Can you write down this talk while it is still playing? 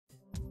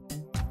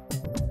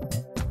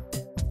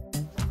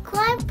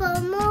for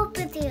more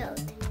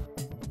videos.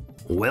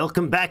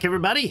 Welcome back,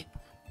 everybody,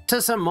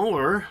 to some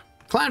more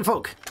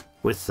Clanfolk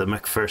with the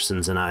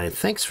MacPhersons and I.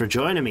 Thanks for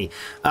joining me.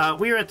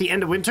 We are at the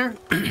end of winter.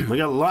 We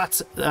got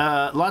lots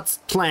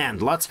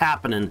planned, lots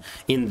happening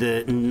in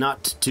the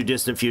not too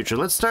distant future.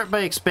 Let's start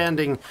by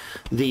expanding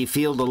the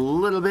field a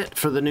little bit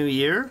for the new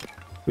year.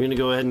 We're going to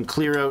go ahead and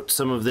clear out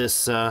some of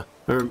this, or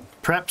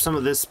prep some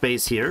of this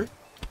space here.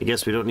 I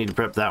guess we don't need to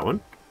prep that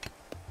one.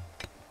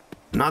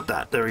 Not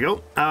that. There we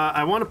go.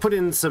 I want to put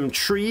in some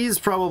trees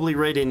probably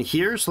right in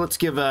here. So let's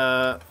give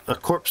a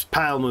corpse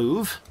pile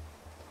move.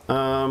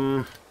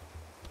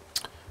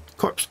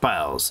 Corpse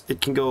piles.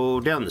 It can go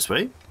down this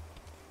way.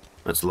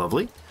 That's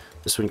lovely.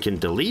 This one can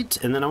delete.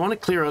 And then I want to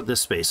clear out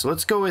this space. So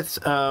let's go with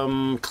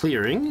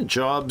clearing.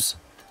 Jobs.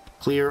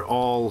 Clear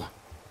all.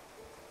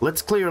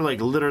 Let's clear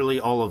like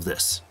literally all of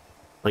this.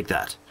 Like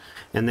that.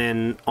 And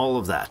then all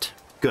of that.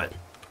 Good.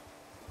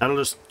 That'll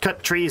just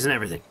cut trees and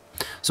everything.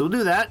 So we'll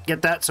do that,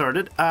 get that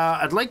sorted.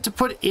 I'd like to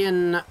put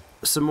in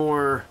some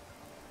more...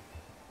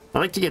 I'd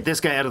like to get this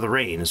guy out of the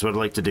rain is what I'd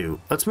like to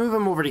do. Let's move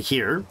him over to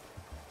here.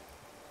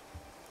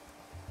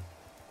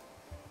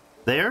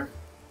 There?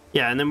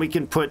 Yeah, and then we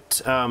can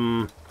put...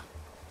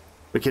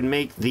 we can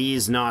make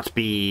these not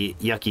be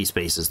yucky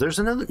spaces. There's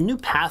another new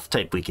path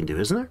type we can do,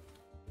 isn't there?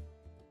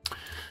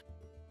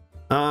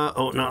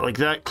 Oh, not like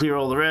that. Clear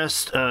all the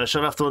rest.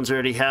 Shut off the ones we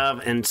already have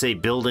and say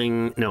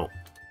building... No,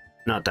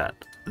 not that.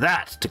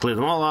 That to clear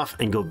them all off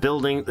and go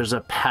building. There's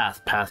a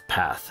path.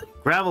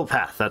 Gravel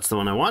path, that's the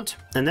one I want.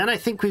 And then I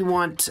think we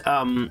want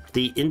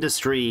the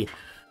industry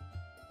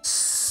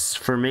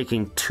for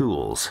making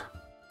tools.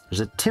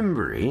 There's a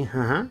timbery,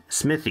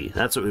 smithy,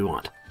 that's what we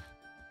want.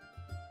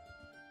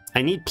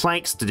 I need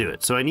planks to do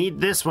it. So I need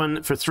this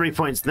one for 3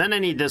 points. Then I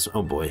need this,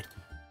 oh boy.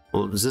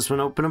 Well, is this one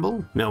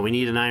openable? No, we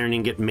need an iron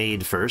ingot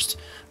made first.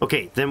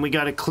 Okay, then we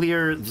gotta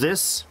clear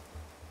this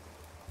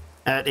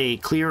at a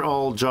clear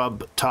all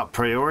job top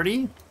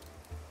priority.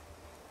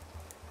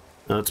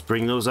 Let's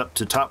bring those up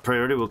to top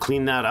priority. We'll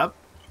clean that up.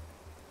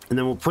 And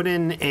then we'll put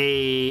in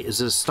a, is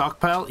this a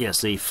stockpile?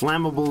 Yes, a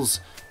flammables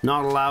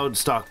not allowed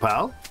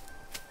stockpile.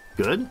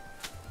 Good.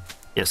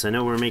 Yes, I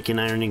know we're making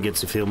iron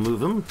ingots if he'll move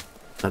them.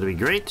 That'd be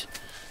great.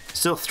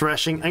 Still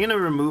threshing. I'm going to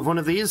remove one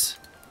of these.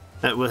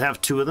 We'll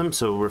have 2 of them,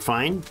 so we're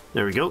fine.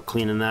 There we go,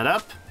 cleaning that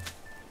up.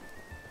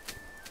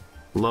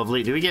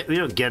 Lovely. We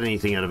don't get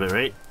anything out of it,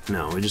 right?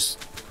 No, we just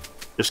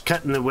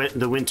cutting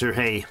the winter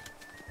hay.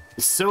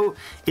 It's so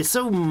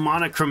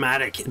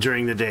monochromatic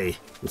during the day.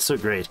 It's so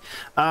great.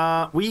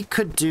 We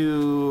could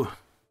do.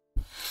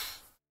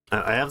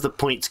 I have the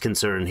points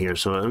concern here,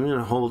 so I'm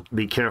gonna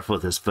be careful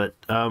with this. But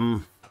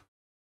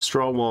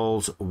straw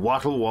walls,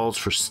 wattle walls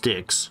for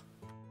sticks.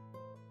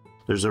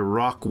 There's a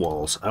rock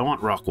walls. I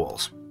want rock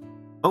walls.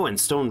 Oh, and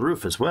stone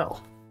roof as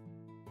well.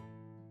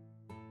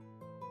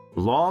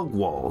 Log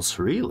walls,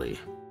 really?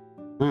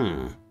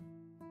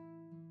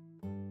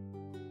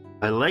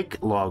 I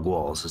like log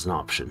walls as an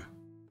option.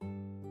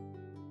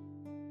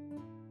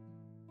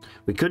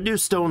 We could do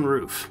stone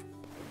roof,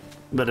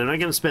 but I'm not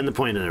going to spend the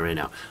point on it right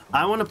now.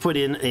 I want to put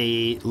in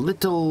a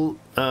little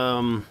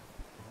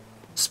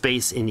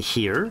space in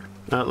here.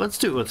 Let's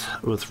do it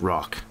with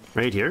rock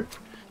right here.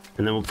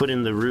 And then we'll put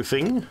in the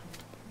roofing.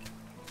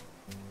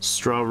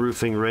 Straw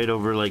roofing right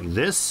over like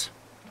this.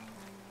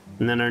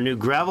 And then our new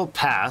gravel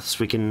paths,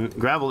 we can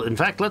gravel. In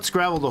fact, let's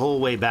gravel the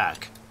whole way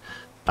back.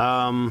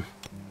 Like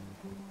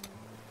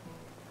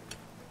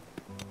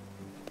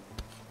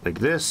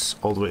this,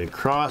 all the way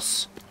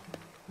across,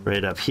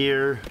 right up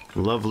here.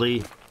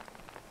 Lovely.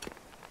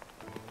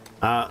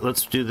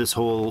 Let's do this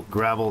whole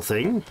gravel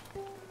thing.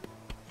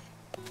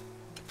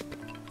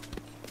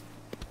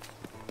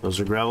 Those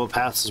are gravel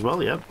paths as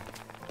well, yep.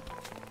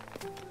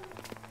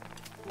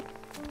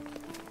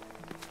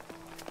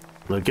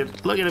 Look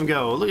at him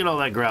go. Look at all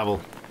that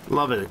gravel.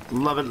 Love it,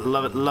 love it,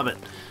 love it, love it.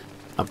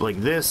 Up like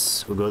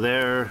this, we'll go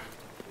there.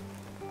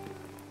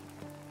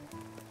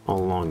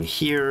 All along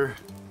here.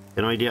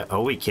 No idea.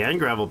 Oh, we can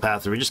gravel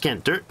path it. We just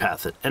can't dirt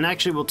path it. And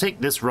actually, we'll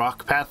take this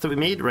rock path that we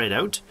made right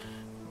out.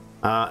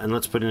 And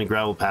let's put in a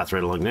gravel path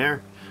right along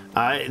there.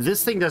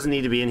 This thing doesn't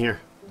need to be in here.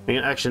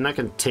 Actually, I'm not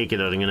going to take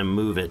it out. I'm going to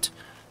move it.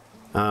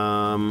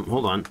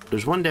 Hold on.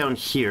 There's one down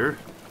here.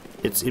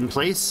 It's in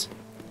place.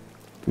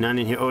 None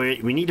in here. Oh,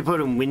 we need to put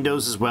in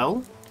windows as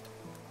well.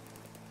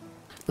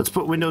 Let's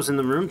put windows in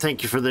the room.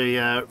 Thank you for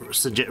the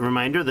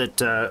reminder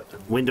that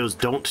windows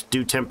don't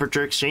do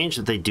temperature exchange,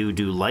 that they do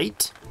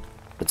light.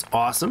 That's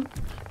awesome.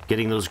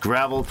 Getting those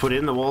gravel put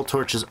in. The wall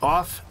torch is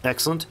off.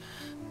 Excellent.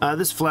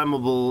 This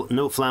flammable,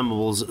 no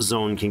flammables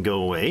zone can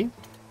go away.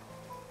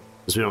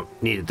 Because we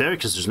don't need it there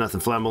because there's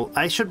nothing flammable.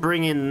 I should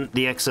bring in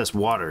the excess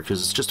water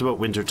because it's just about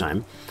winter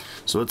time.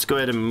 So let's go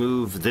ahead and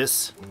move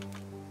this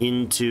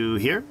into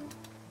here.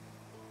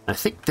 I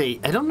think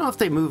I don't know if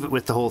they move it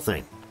with the whole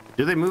thing.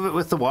 Do they move it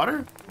with the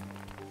water?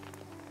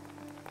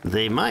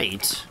 They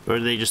might. Or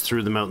they just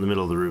threw them out in the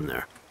middle of the room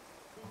there.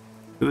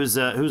 Who's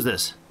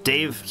this?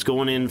 Dave is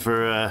going in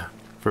for a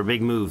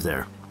big move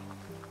there.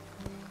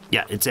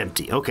 Yeah, it's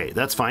empty. Okay,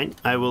 that's fine.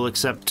 I will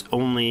accept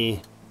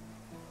only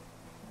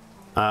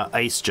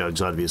ice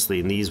jugs, obviously,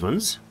 in these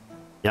ones.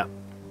 Yep.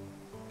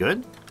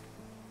 Good.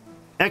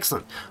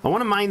 Excellent. I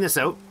want to mine this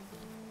out.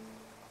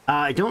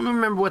 I don't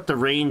remember what the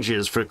range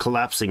is for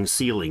collapsing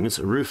ceilings,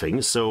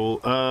 roofing, so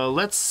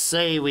let's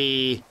say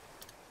we...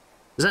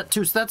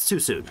 That's too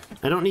soon.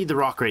 I don't need the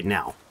rock right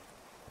now.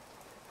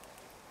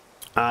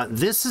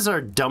 This is our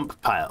dump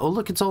pile. Oh,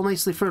 look, it's all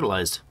nicely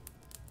fertilized.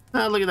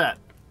 Look at that.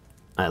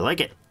 I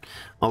like it.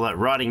 All that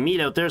rotting meat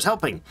out there is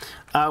helping.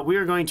 We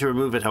are going to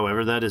remove it,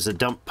 however. That is a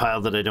dump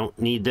pile that I don't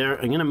need there.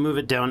 I'm going to move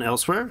it down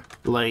elsewhere.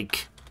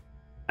 Like,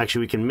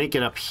 actually, we can make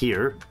it up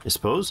here, I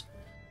suppose.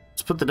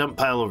 Let's put the dump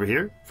pile over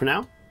here for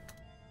now.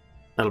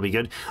 That'll be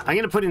good. I'm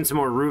going to put in some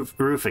more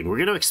roofing. We're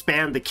going to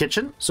expand the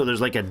kitchen, so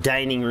there's like a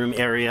dining room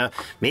area,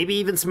 maybe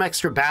even some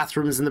extra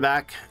bathrooms in the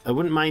back. I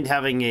wouldn't mind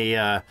having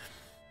an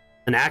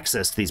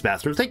access to these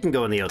bathrooms. They can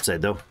go on the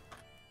outside, though.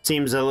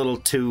 Seems a little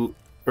too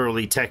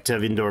early tech to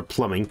have indoor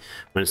plumbing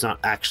when it's not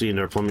actually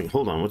indoor plumbing.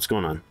 Hold on, what's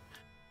going on?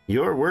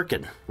 You're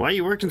working. Why are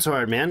you working so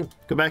hard, man?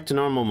 Go back to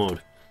normal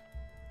mode.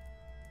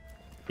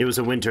 It was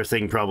a winter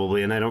thing,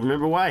 probably, and I don't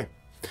remember why.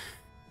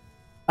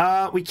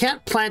 We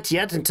can't plant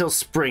yet until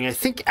spring. I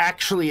think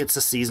actually it's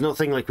a seasonal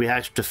thing, like we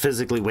have to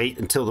physically wait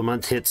until the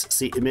month hits,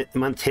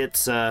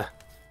 until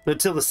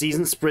the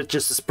season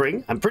switches to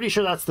spring. I'm pretty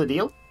sure that's the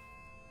deal.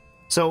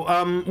 So,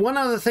 one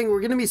other thing, we're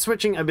going to be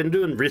switching. I've been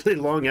doing really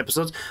long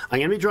episodes. I'm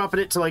going to be dropping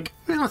it to like,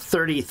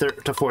 30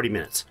 to 40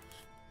 minutes.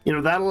 You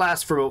know, that'll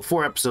last for about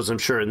 4 episodes, I'm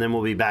sure, and then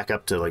we'll be back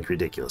up to like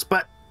ridiculous.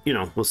 But, you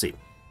know, we'll see.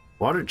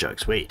 Water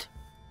jugs, wait.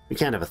 We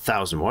can't have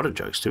 1,000 water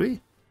jugs, do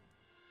we?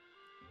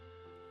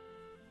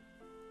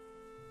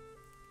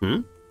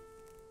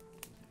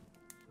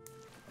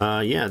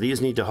 Yeah,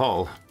 these need to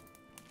haul.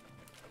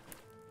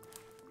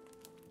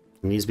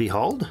 Can these be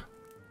hauled?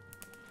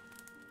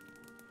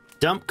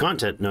 Dump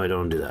content. No, I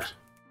don't do that.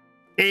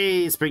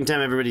 Hey,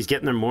 springtime, everybody's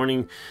getting their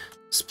morning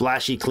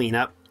splashy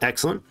cleanup.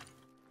 Excellent.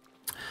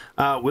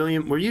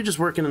 William, were you just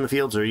working in the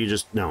fields, or are you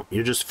just... No,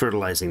 you're just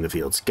fertilizing the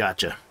fields.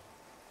 Gotcha.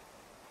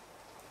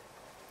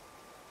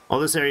 All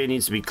this area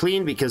needs to be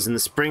cleaned because in the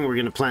spring we're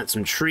going to plant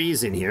some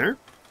trees in here.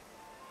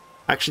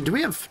 Actually, do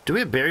we have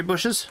berry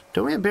bushes?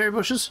 Don't we have berry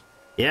bushes?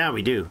 Yeah,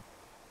 we do.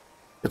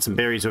 Got some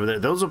berries over there.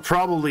 Those will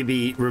probably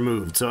be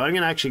removed. So I'm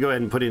going to actually go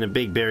ahead and put in a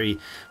big berry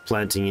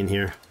planting in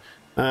here.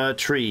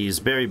 Trees,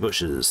 berry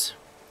bushes.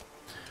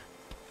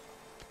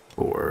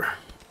 Or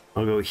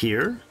I'll go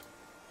here.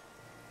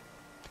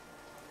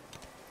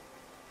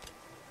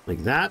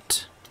 Like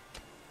that.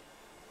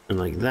 And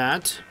like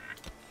that.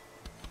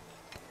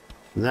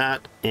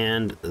 That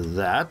and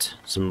that.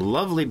 Some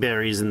lovely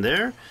berries in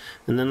there.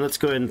 And then let's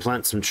go ahead and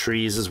plant some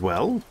trees as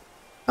well.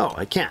 Oh,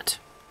 I can't.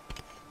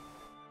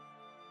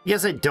 I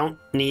guess I don't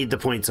need the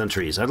points on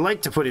trees. I'd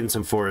like to put in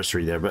some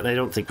forestry there, but I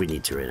don't think we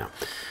need to right now.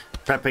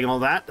 Prepping all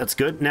that, that's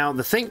good. Now,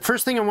 the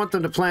first thing I want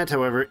them to plant,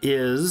 however,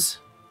 is...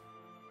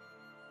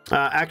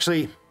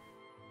 actually...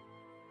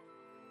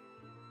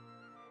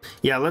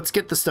 Yeah, let's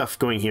get the stuff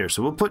going here.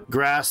 So we'll put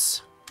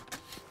grass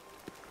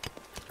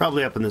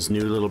probably up in this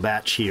new little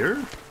batch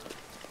here.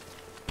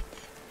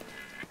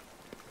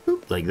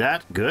 Oop, like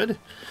that, good.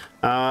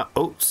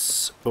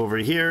 Oats over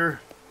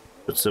here.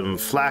 Put some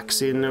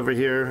flax in over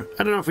here.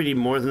 I don't know if we need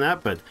more than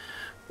that, but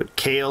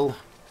kale,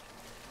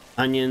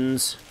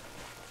 onions,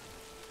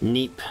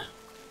 neep,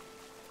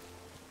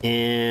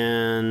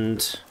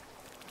 and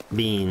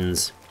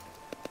beans.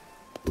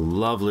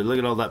 Lovely. Look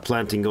at all that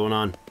planting going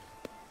on.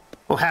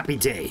 Oh, happy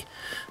day.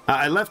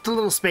 I left a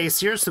little space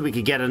here so we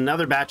could get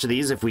another batch of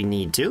these if we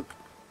need to.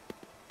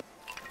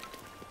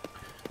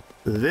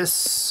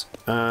 This,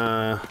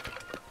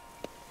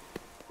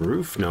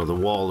 roof? No, the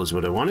wall is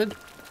what I wanted.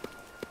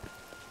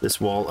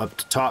 This wall up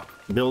to top,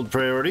 build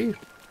priority.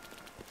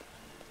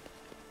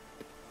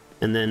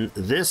 And then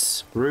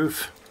this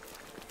roof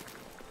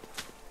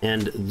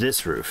and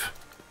this roof.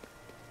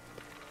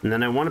 And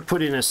then I want to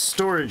put in a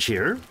storage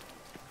here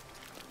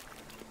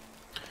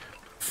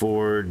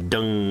for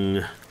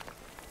gong.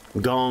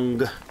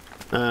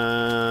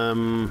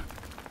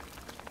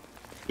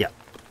 Yeah,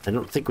 I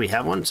don't think we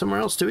have one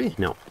somewhere else, do we?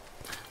 No.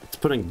 Let's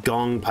put a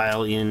gong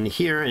pile in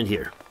here and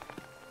here.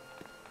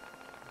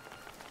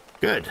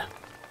 Good.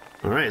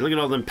 All right, look at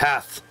all them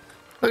paths.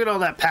 Look at all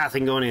that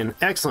pathing going in.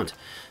 Excellent.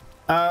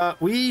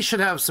 We should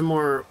have some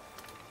more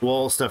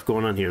wall stuff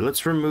going on here.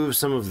 Let's remove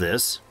some of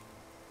this.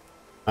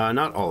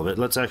 Not all of it.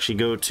 Let's actually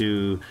go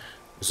to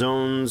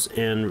zones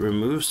and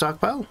remove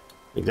stockpile.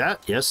 Like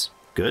that. Yes.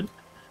 Good.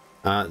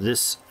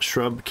 This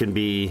shrub can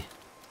be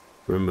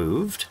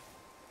removed.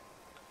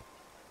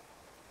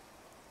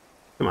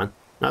 Come on.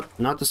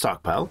 Not the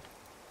stockpile.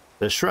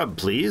 The shrub,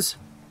 please.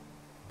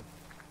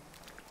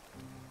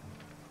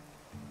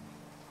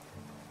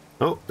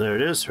 Oh, there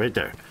it is, right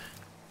there.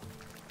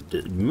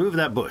 Move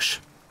that bush.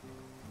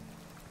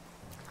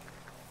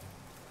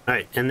 All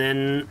right, and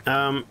then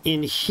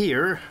in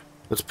here,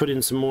 let's put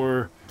in some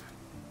more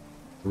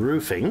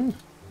roofing.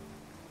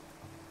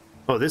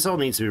 Oh, this all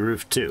needs to be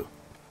roofed too.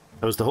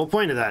 That was the whole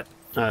point of that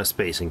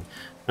spacing.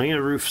 I'm going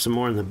to roof some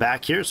more in the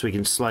back here so we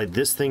can slide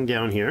this thing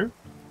down here.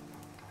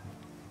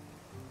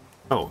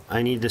 Oh,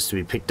 I need this to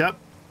be picked up.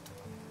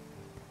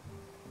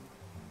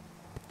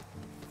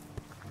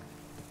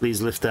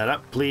 Please lift that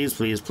up. Please,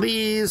 please,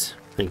 please.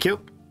 Thank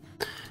you.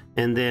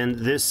 And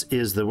then this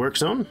is the work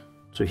zone.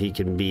 So he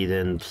can be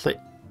then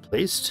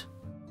placed.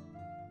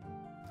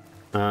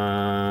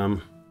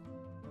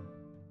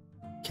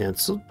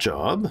 Cancel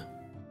job.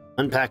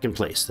 Unpack in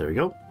place. There we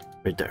go.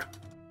 Right there.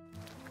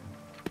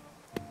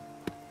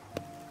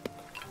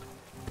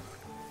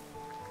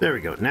 There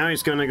we go. Now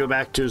he's going to go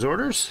back to his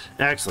orders.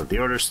 Excellent. The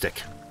orders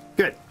stick.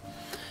 Good.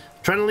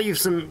 Trying to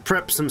leave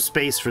prep some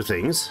space for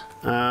things.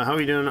 How are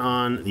we doing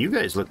on... You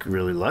guys look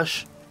really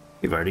lush.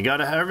 You've already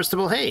got a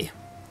harvestable hay.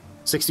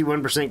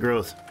 61%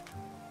 growth.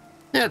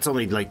 Yeah, it's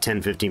only like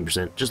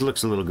 10-15%. Just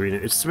looks a little greener.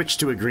 It's switched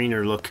to a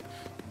greener look.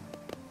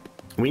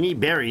 We need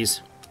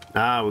berries.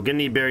 We're going to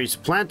need berries to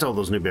plant all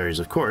those new berries,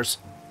 of course.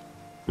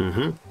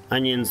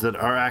 Onions that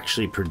are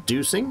actually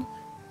producing.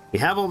 We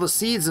have all the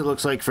seeds, it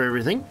looks like, for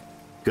everything.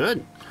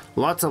 Good.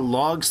 Lots of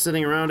logs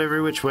sitting around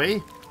every which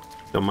way.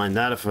 Don't mind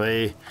that if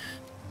I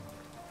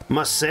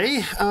must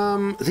say.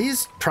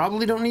 These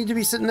probably don't need to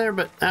be sitting there,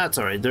 but that's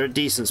alright. They're a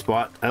decent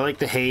spot. I like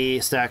the hay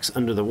stacks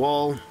under the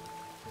wall.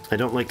 I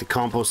don't like the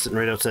compost sitting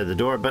right outside the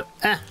door, but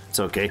it's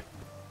okay.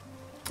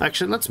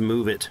 Actually, let's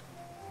move it.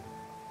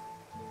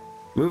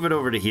 Move it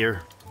over to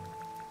here.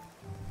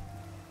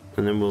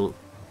 And then we'll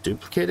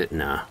duplicate it?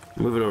 Nah.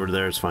 Move it over to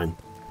there, it's fine.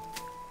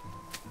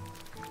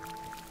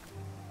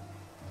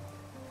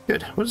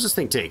 Good. What does this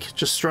thing take?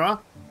 Just straw?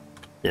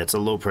 Yeah, it's a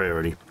low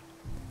priority.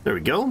 There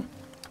we go.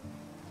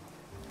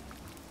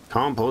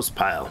 Compost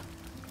pile.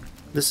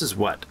 This is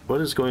what?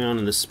 What is going on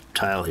in this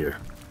tile here?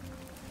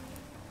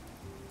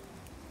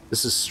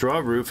 This is straw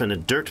roof and a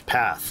dirt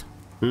path.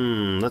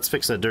 Let's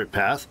fix that dirt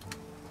path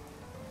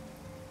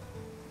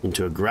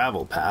into a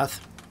gravel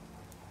path.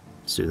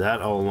 Let's do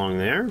that all along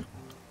there.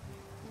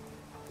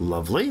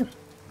 Lovely.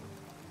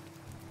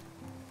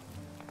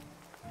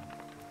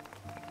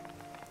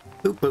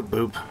 Boop, boop,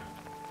 boop.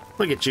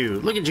 Look at you.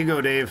 Look at you go,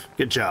 Dave.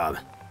 Good job.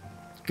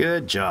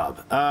 Good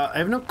job. I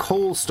have no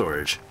coal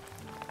storage.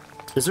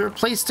 Is there a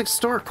place to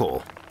store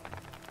coal?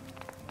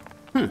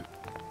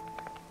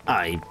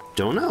 I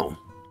don't know.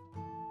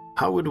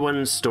 How would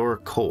one store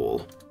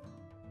coal?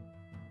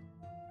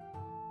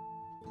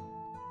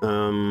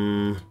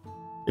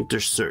 Enter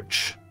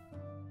search.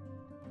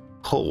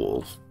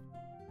 Coal.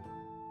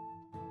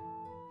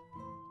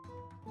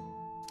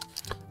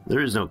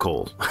 There is no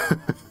coal.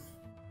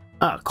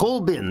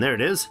 Coal bin. There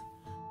it is.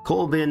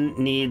 Coal bin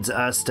needs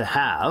us to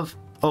have...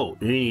 Oh,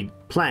 we need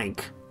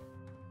plank.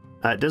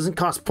 It doesn't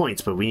cost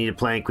points, but we need a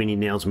plank, we need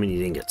nails, we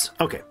need ingots.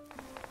 Okay.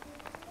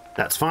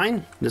 That's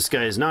fine. This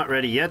guy is not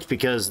ready yet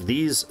because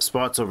these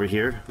spots over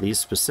here, these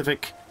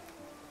specific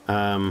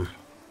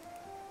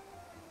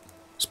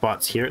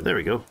spots here, there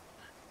we go.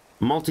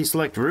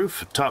 Multi-select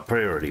roof, top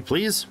priority,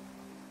 please.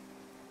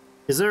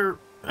 Is there,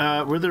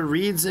 were there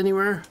reeds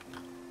anywhere?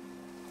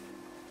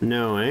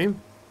 No, eh?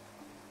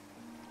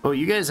 Oh,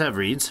 you guys have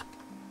reeds.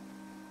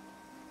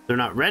 They're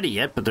not ready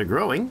yet, but they're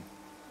growing.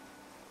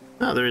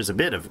 Oh, there is a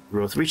bit of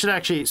growth. We should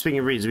actually, speaking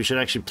of reeds, we should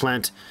actually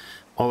plant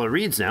all our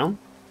reeds now.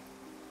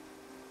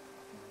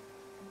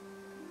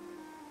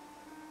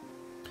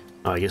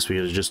 Oh, I guess we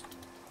gotta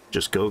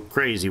just go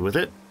crazy with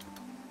it.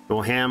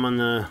 Go ham on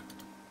the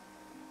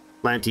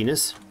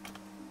plantiness.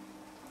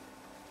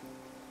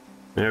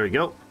 There we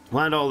go.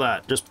 Plant all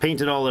that. Just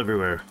paint it all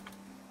everywhere.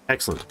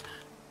 Excellent.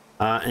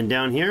 And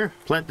down here,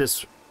 plant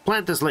this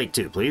lake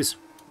too, please.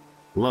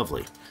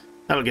 Lovely.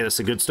 That'll get us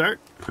a good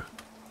start.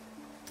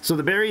 So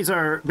the berry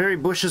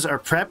bushes are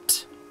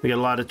prepped. We got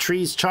a lot of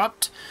trees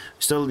chopped.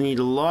 We still need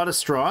a lot of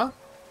straw.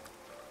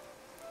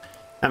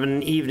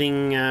 Having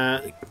an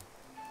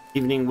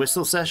evening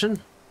whistle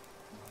session.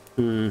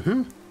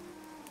 Joelle,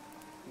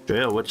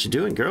 what you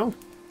doing, girl?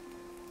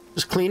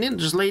 Just cleaning?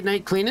 Just late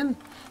night cleaning?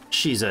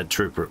 She's a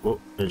trooper.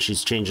 Oh, and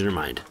she's changing her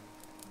mind.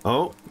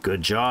 Oh,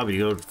 good job.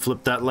 You go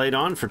flip that light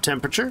on for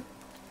temperature.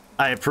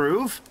 I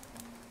approve.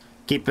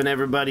 Keeping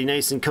everybody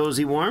nice and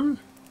cozy warm.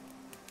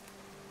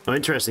 Oh,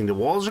 interesting. The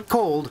walls are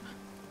cold.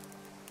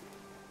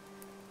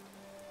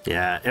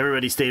 Yeah,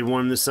 everybody stayed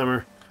warm this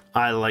summer.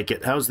 I like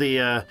it. How's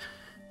the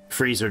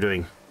freezer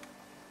doing?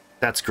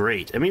 That's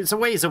great. I mean, it's a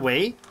ways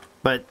away,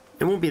 but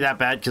it won't be that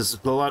bad because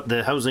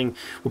the housing...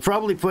 We'll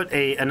probably put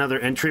another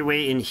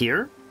entryway in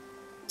here,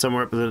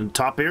 somewhere up at the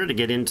top here to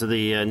get into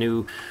the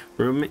new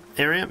room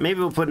area. Maybe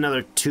we'll put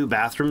another 2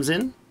 bathrooms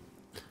in,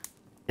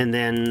 and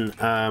then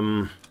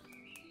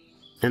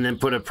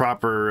put a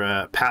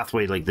proper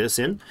pathway like this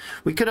in.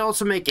 We could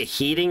also make a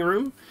heating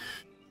room.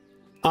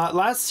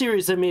 Last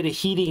series I made a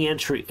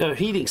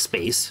heating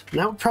space.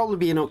 That would probably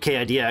be an okay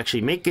idea,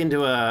 actually. Make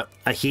into a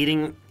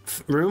heating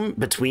room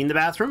between the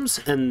bathrooms,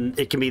 and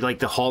it can be like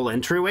the hall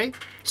entryway.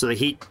 So the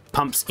heat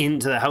pumps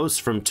into the house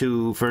from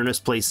 2 furnace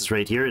places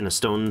right here in a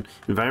stone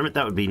environment.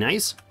 That would be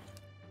nice.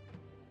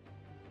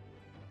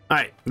 All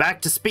right,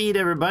 back to speed,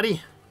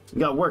 everybody.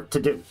 We got work to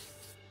do.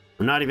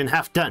 We're not even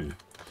half done.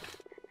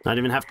 Not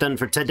even half done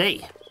for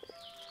today.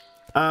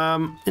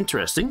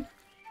 Interesting.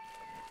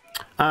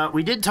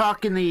 We did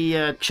talk in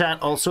the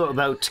chat also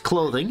about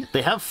clothing.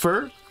 They have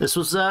fur. This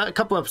was a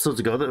couple episodes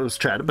ago that was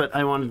chatted, but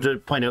I wanted to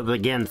point out that,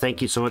 again,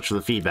 thank you so much for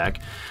the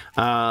feedback.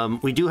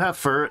 We do have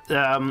fur.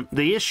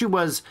 The issue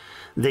was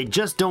they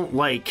just don't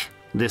like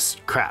this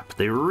crap.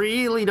 They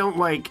really don't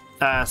like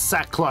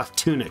sackcloth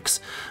tunics.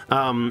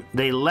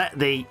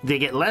 They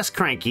get less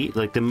cranky,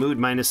 like the mood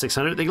minus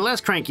 600. They get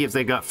less cranky if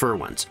they got fur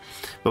ones.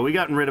 But we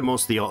gotten rid of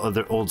most of the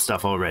other old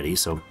stuff already,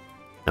 so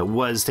that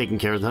was taken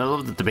care of. I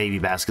love that the baby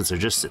baskets are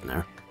just sitting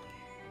there.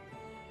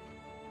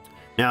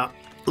 Now,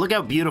 look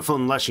how beautiful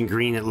and lush and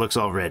green it looks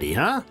already,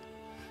 huh?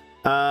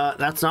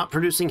 That's not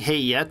producing hay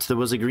yet. There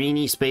was a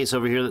greeny space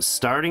over here that's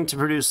starting to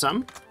produce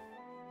some.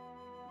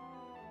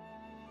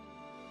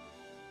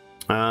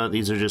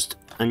 These are just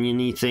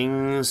oniony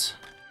things.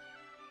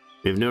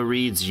 We have no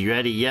reeds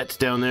ready yet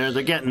down there.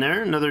 They're getting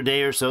there. Another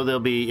day or so they'll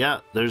be...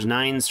 Yeah, there's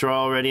 9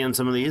 straw already on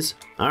some of these.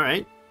 All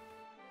right.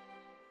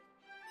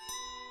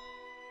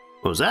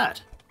 What was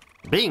that?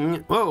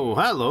 Bing! Whoa,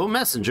 hello,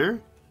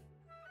 messenger.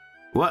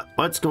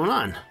 What's going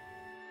on?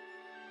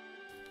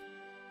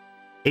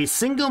 A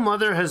single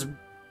mother has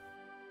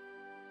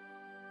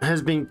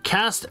been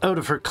cast out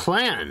of her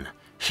clan.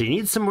 She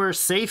needs somewhere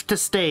safe to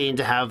stay and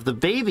to have the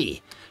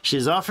baby. She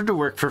has offered to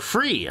work for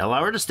free.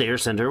 Allow her to stay or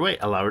send her away.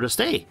 Allow her to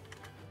stay.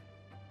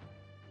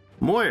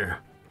 Moir.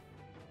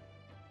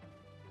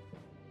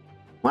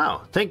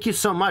 Wow, thank you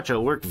so much.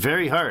 I'll work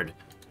very hard.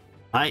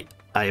 I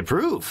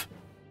approve.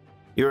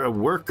 You're a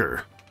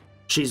worker.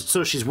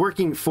 She's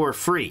working for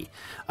free.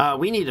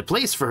 We need a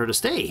place for her to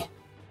stay.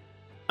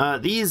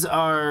 These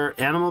are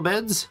animal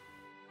beds.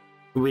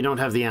 We don't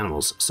have the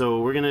animals,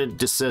 so we're gonna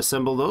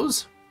disassemble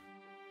those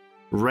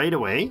right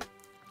away.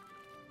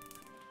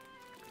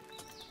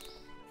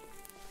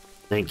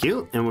 Thank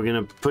you. And we're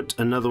gonna put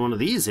another one of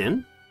these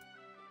in.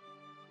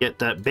 Get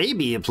that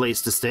baby a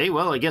place to stay.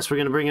 Well, I guess we're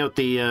gonna bring out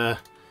the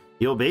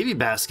old baby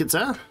baskets,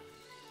 huh?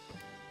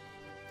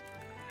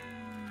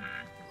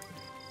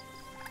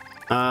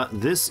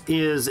 This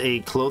is a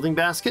clothing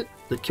basket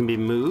that can be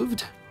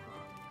moved.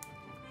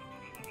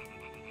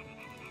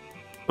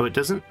 Oh, it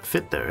doesn't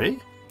fit there, eh?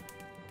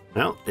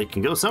 Well, it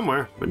can go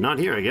somewhere, but not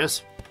here, I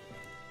guess.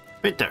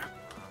 Right there.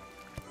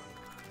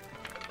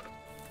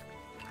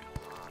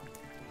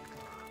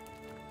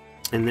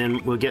 And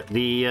then we'll get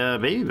the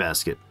baby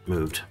basket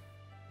moved.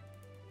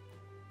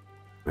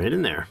 Right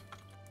in there.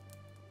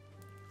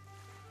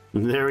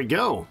 There we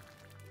go.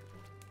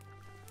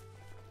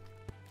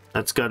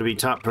 That's got to be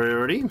top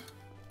priority.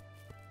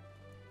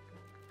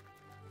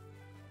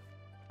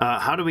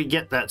 How do we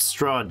get that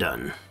straw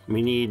done?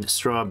 We need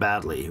straw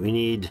badly. We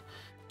need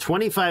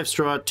 25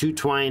 straw, 2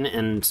 twine,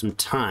 and some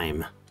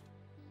time.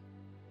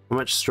 How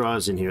much straw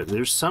is in here?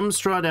 There's some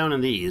straw down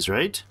in these,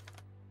 right?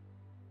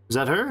 Is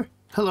that her?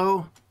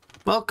 Hello.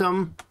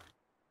 Welcome.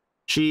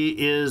 She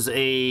is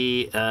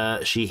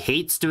a... she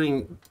hates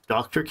doing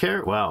doctor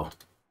care? Wow.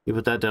 You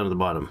put that down at the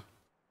bottom.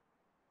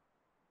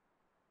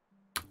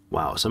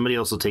 Wow, somebody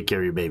else will take care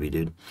of your baby,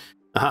 dude.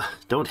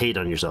 Don't hate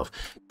on yourself.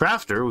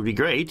 Crafter would be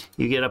great.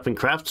 You get up and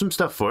craft some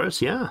stuff for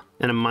us, yeah.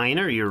 And a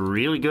miner, you're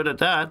really good at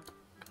that.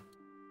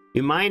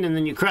 You mine and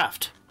then you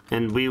craft.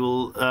 And we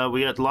will,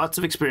 we got lots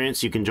of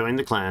experience. You can join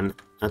the clan.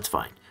 That's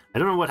fine. I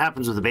don't know what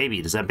happens with the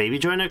baby. Does that baby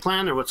join our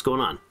clan or what's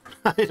going on?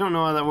 I don't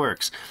know how that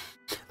works.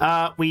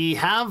 We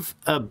have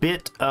a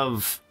bit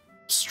of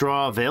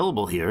straw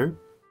available here.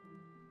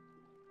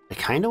 I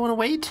kind of want to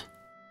wait.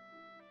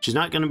 She's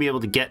not going to be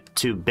able to get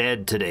to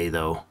bed today,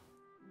 though.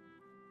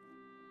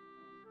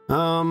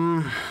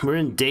 We're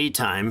in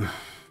daytime.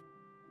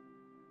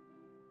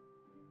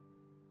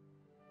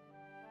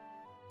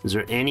 Is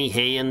there any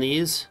hay in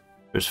these?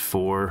 There's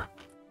 4.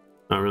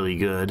 Not really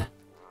good.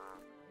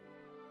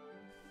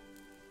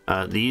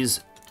 These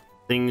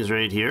things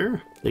right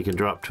here, they can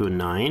drop to a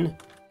 9.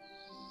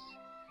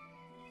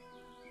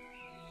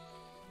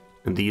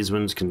 And these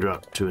ones can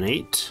drop to an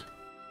 8.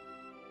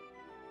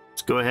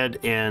 Let's go ahead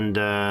and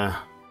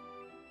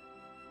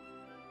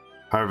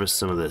harvest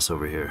some of this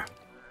over here.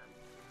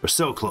 We're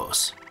so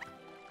close.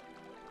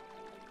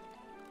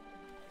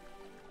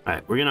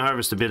 Alright, we're gonna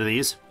harvest a bit of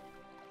these.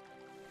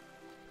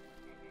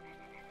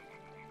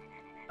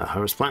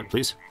 Harvest plant,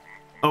 please.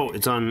 Oh,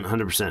 it's on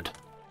 100%.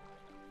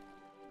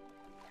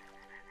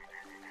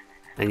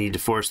 I need to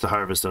force the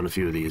harvest on a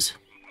few of these.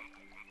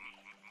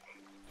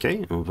 Okay,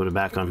 and we'll put it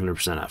back on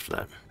 100% after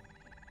that.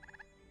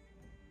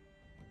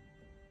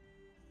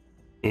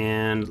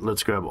 And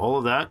let's grab all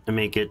of that and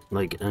make it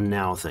like a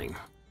now thing.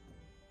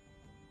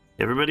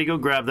 Everybody go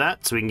grab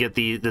that so we can get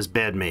this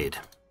bed made.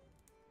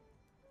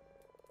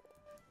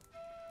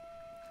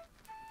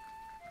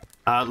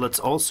 Let's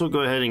also go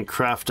ahead and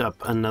craft up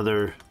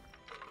another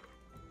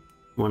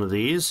one of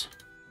these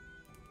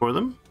for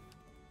them.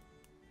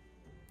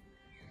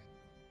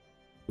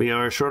 We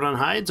are short on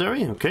hides, are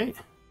we? Okay.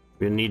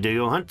 We're gonna need to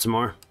go hunt some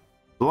more.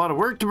 A lot of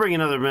work to bring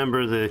another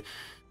member of the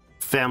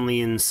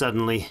family in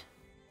suddenly.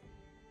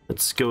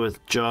 Let's go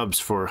with jobs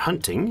for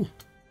hunting.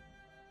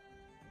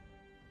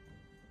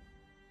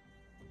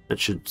 That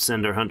should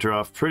send our hunter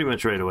off pretty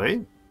much right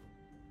away.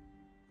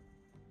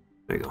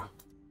 There you go.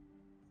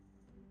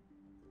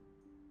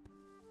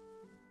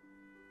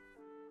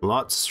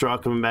 Lots of straw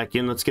coming back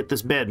in. Let's get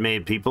this bed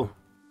made, people.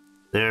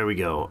 There we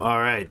go. All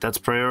right, that's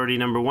priority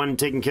number 1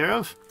 taken care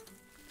of.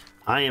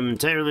 I am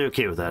entirely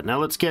okay with that. Now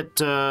let's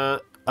get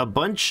a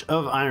bunch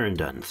of iron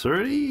done.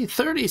 30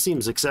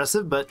 seems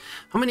excessive, but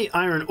how many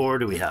iron ore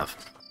do we have?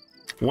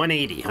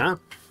 180, huh?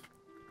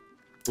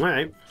 All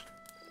right.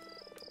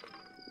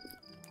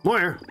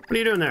 Moyer, what are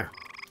you doing there?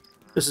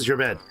 This is your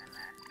bed.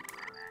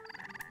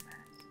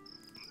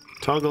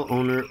 Toggle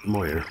owner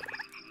Moyer.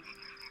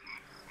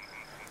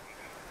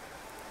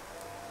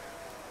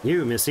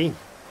 You, Missy.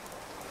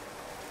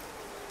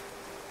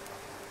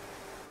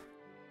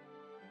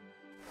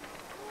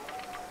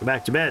 Go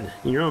back to bed.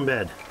 In your own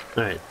bed.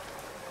 All right.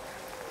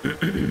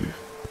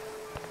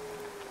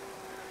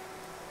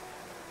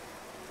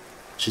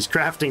 She's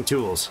crafting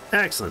tools.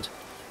 Excellent.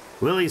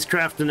 Willie's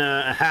crafting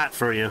a hat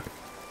for you.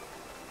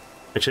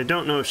 Actually, I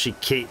don't know if she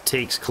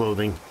takes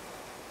clothing.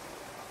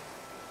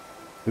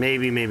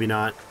 Maybe, maybe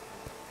not.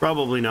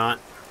 Probably not.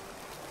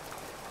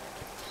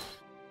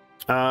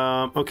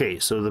 Okay,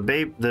 so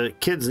the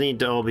kids need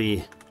to all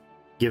be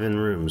given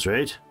rooms,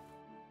 right?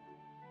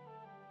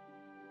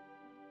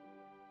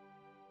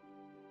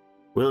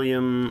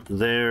 William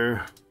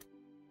there.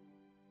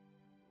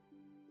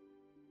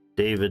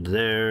 David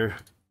there.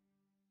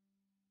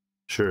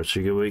 Sure,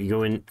 should we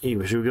go in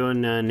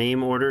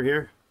name order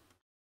here?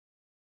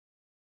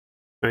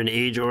 Or in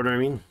age order, I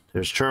mean.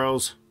 There's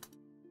Charles.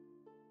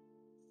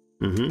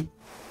 Mm-hmm.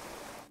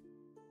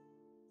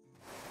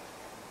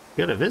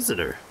 Got a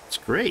visitor. It's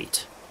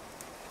great.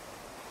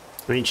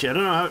 I mean, I don't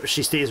know how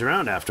she stays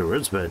around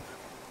afterwards, but...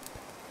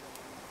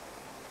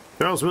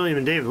 Charles, William,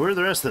 and David, where are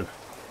the rest of them?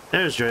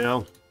 There's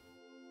Joel.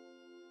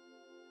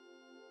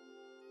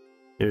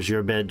 Here's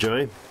your bed,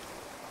 Joy.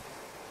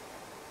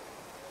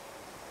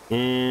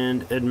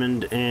 And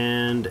Edmund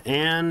and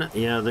Anne.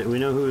 Yeah, we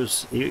know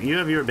who's... You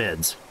have your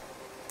beds.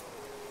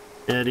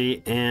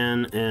 Eddie,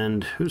 Anne,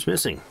 and who's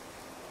missing?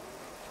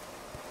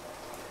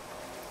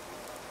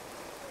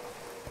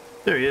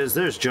 There he is.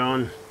 There's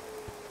John.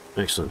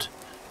 Excellent.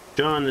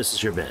 John, this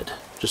is your bed.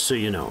 Just so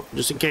you know.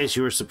 Just in case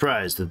you were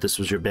surprised that this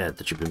was your bed,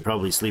 that you've been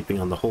probably sleeping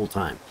on the whole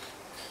time.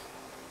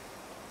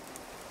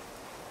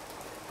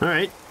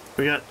 Alright.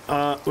 We got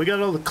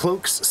all the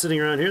cloaks sitting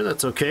around here.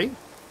 That's okay.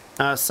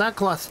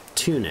 Sackcloth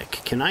tunic.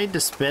 Can I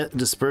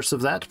disperse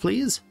of that,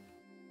 please?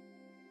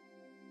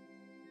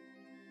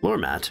 Floor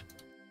mat.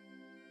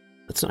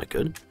 That's not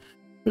good.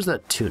 Where's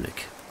that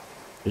tunic?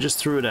 I just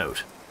threw it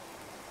out.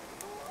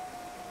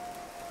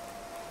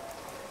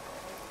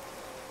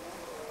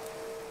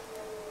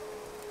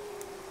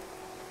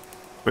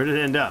 Where did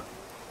it end up?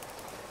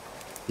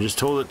 You just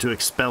told it to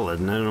expel it,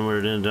 and I don't know where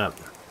it ended up.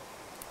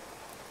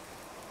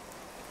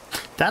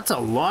 That's a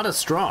lot of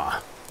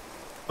straw.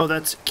 Oh,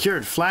 that's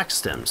cured flax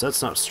stems.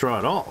 That's not straw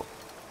at all.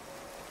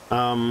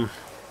 I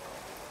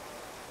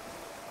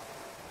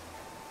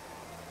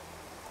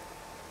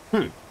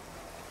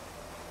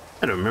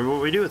don't remember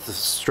what we do with the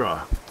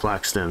straw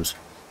flax stems.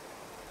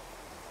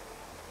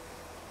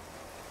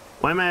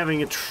 Why am I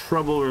having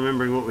trouble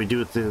remembering what we do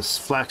with these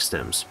flax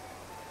stems?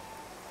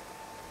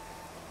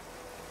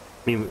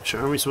 I mean,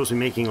 aren't we supposed to be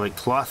making, like,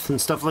 cloth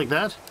and stuff like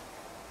that?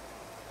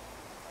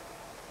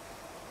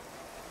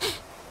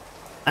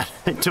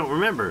 I don't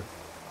remember.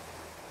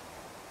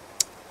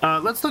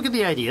 Let's look at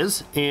the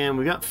ideas, and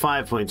we got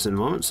 5 points in a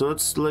moment, so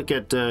let's look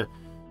at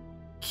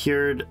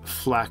cured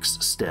flax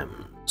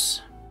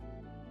stems.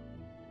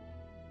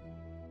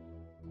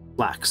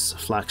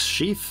 Flax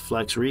sheaf,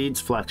 flax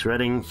reeds, flax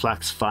redding,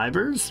 flax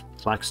fibers,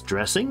 flax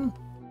dressing.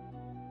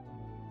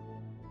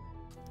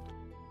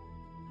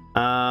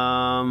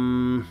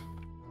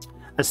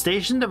 A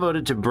station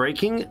devoted to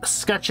breaking,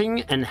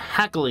 scutching, and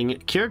hackling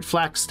cured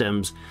flax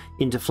stems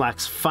into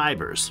flax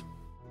fibers.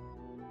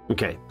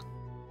 Okay.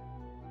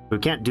 We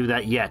can't do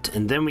that yet,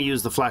 and then we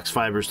use the flax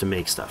fibers to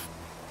make stuff.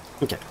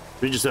 Okay.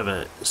 We just have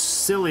a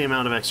silly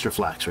amount of extra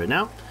flax right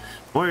now.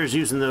 Moyer's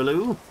using the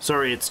loo.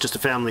 Sorry, it's just a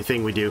family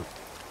thing we do.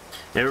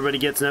 Everybody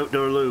gets an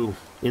outdoor loo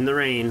in the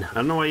rain. I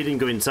don't know why you didn't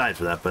go inside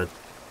for that, but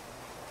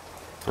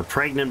a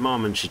pregnant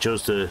mom and she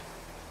chose to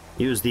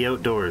use the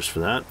outdoors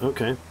for that.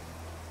 Okay.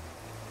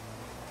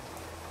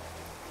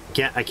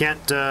 I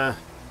can't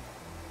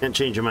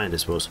change your mind, I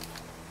suppose.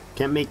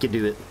 Can't make you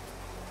do it.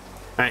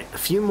 Alright, a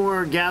few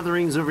more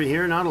gatherings over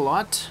here, not a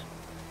lot.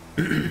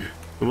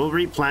 We'll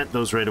replant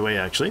those right away,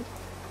 actually.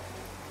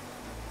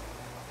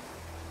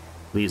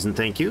 Please and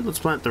thank you. Let's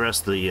plant the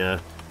rest of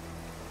the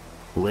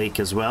lake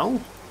as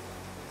well.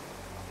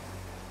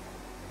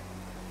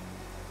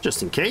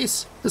 Just in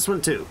case. This one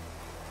too.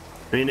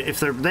 I mean, if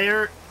they're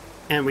there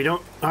and we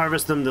don't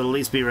harvest them, they'll at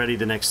least be ready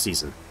the next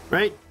season,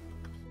 right?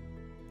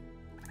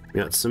 We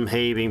got some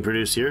hay being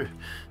produced here.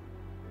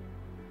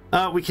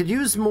 We could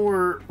use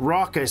more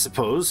rock, I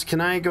suppose.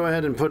 Can I go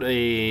ahead and put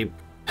a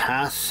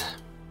path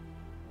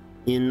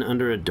in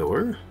under a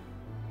door?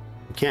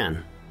 I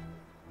can.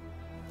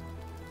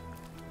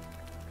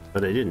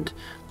 But I didn't.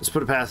 Let's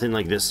put a path in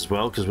like this as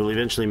well, because we'll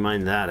eventually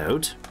mine that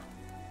out.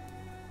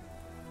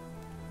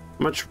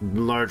 Much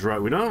large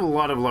rock. We don't have a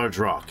lot of large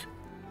rock.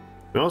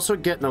 We're also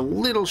getting a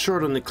little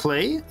short on the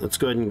clay. Let's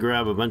go ahead and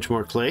grab a bunch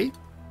more clay.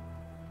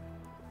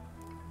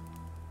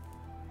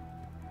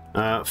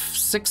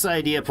 6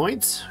 idea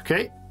points.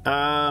 Okay.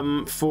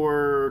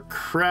 For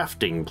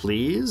crafting,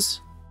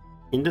 please.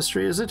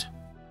 Industry, is it?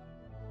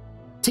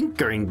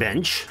 Tinkering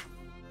bench.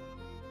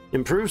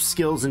 Improve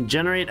skills and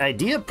generate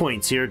idea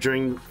points here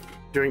during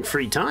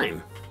free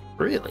time.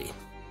 Really?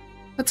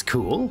 That's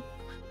cool.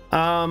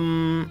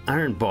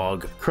 Iron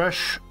bog.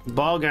 Crush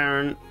bog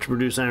iron to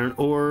produce iron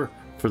ore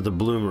for the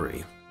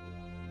bloomery.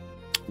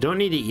 Don't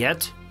need it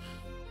yet.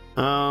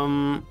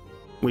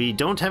 We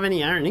don't have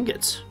any iron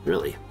ingots,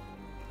 really.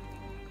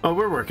 Oh,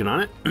 we're working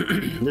on it.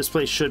 This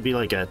place should be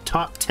like a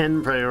top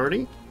 10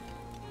 priority.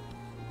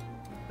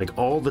 Like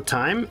all the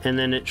time. And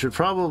then it should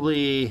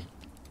probably...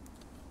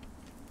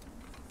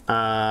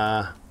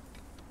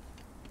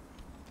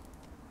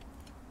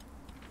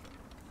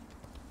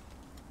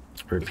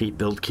 repeat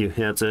build queue.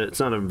 Yeah, it's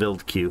not a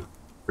build queue,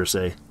 per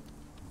se.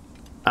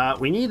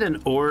 We need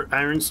an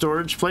iron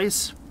storage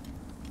place.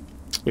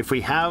 If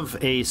we have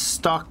a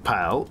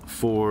stockpile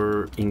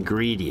for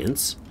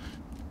ingredients,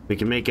 we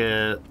can make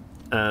a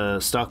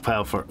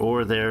stockpile for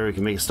ore there. We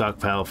can make a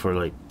stockpile for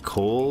like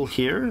coal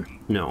here.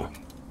 No.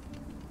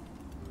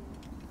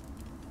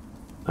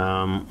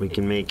 We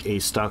can make a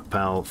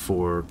stockpile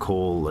for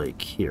coal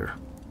like here.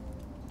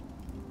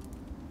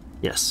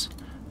 Yes.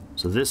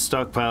 So this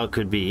stockpile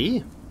could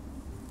be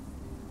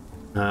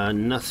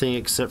nothing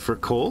except for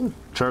coal,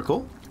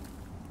 charcoal.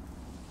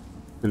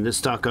 And this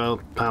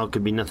stockpile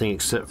could be nothing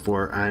except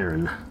for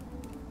iron.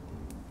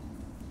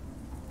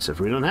 Except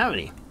for we don't have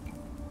any.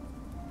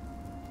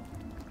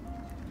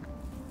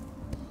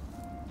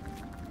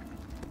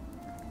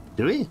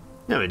 Do we?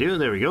 Yeah, we do.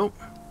 There we go.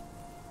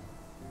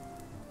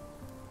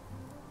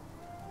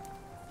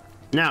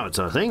 Now it's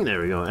our thing.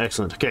 There we go.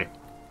 Excellent. Okay.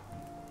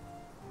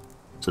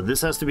 So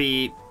this has to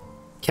be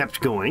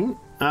kept going.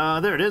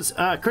 There it is.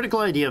 Critical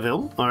idea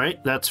available. All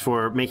right. That's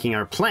for making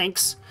our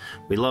planks.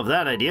 We love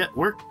that idea.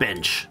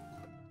 Workbench.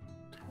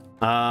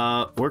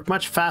 Work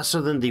much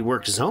faster than the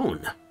work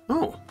zone.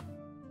 Oh.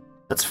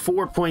 That's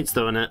 4 points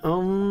though.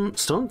 And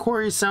stone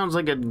quarry sounds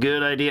like a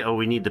good idea. Oh,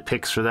 we need the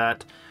picks for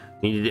that.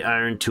 We need the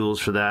iron tools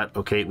for that.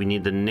 Okay, we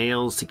need the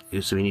nails,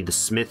 so we need the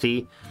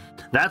smithy.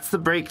 That's the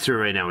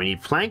breakthrough right now. We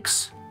need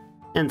planks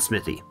and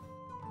smithy.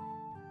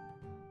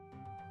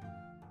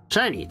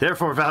 Shiny,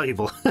 therefore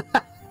valuable.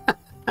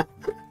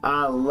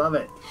 I love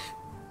it.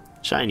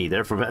 Shiny,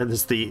 therefore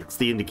it's the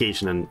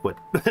indication on what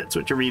that's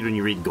what you read when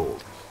you read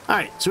gold. All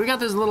right, so we got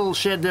this little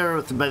shed there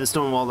by the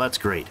stone wall. That's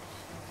great.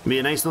 It'll be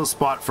a nice little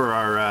spot for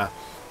our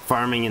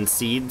farming and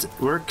seeds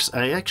works.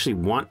 I actually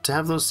want to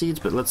have those seeds,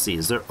 but let's see.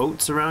 Is there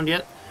oats around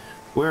yet?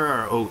 Where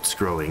are oats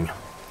growing?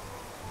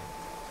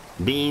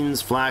 Beans,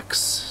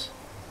 flax,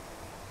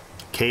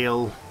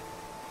 kale,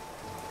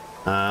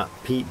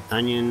 peat,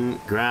 onion,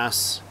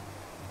 grass.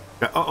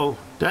 Uh-oh,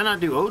 did I not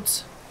do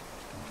oats?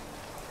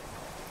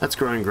 That's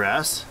growing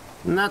grass.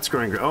 And that's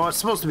growing grass. Oh, it's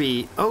supposed to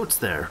be oats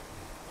there.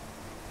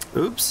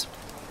 Oops.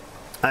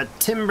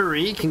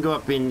 Timbery can go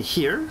up in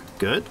here.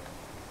 Good.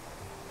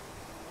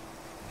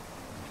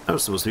 I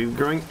was supposed to be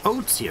growing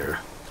oats here.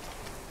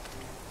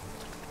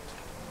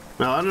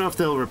 Well, I don't know if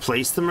they'll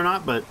replace them or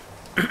not, but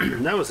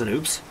that was an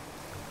oops.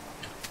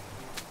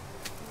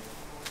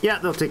 Yeah,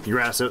 they'll take the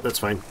grass out. That's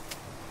fine.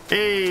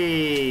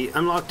 Hey,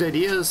 unlocked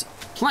ideas.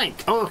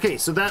 Plank. Oh, okay,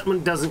 so that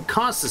one doesn't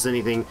cost us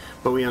anything,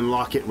 but we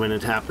unlock it when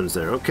it happens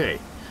there. Okay,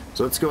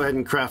 so let's go ahead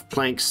and craft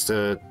planks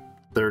to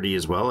 30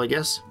 as well, I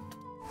guess.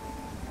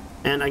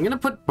 And I'm going to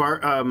put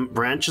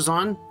branches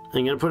on.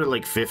 I'm going to put it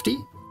like 50.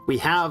 We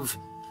have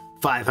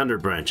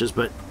 500 branches,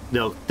 but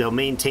they'll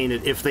maintain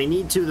it. If they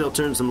need to, they'll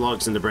turn some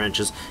logs into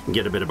branches and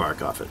get a bit of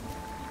bark off it.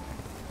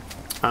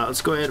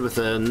 Let's go ahead with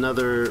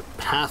another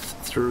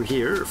path through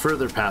here,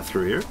 further path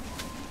through here.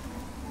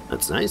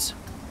 That's nice.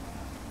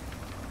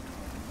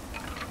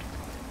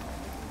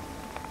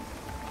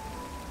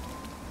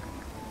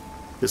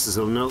 This is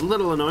a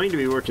little annoying to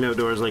be working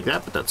outdoors like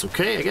that, but that's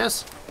okay, I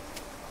guess.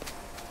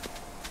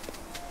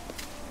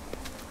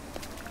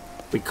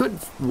 We could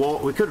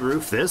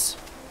roof this.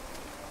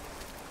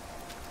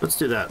 Let's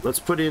do that. Let's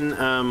put in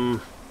a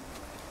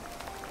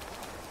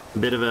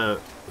bit of a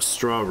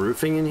straw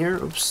roofing in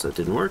here. Oops, that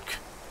didn't work.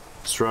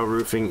 Straw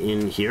roofing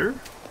in here.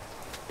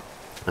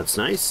 That's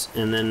nice.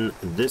 And then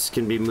this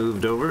can be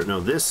moved over. No,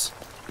 this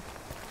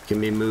can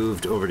be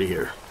moved over to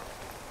here.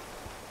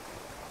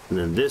 And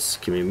then this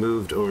can be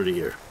moved over to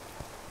here.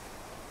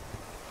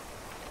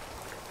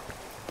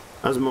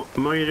 How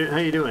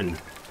you doing?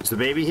 Is the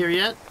baby here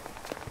yet?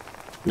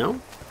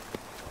 No?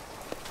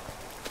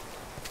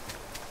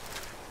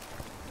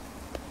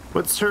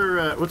 What's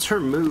her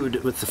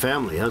mood with the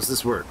family? How's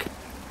this work?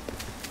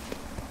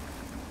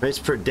 Price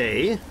per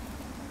day.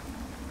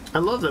 I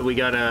love that we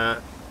got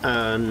a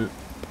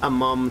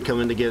mom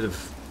coming to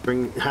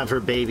have her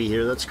baby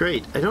here. That's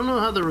great. I don't know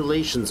how the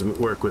relations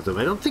work with them.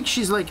 I don't think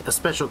she's like a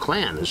special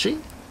clan, is she?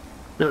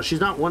 No,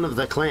 she's not one of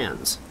the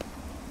clans.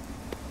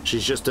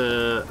 She's just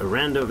a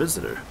rando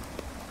visitor.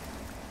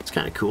 It's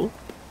kind of cool.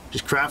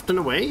 She's crafting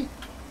away.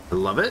 I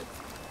love it.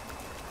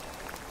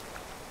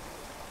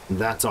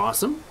 That's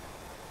awesome.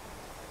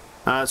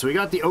 So we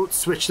got the oats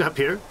switched up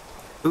here.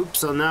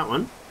 Oops on that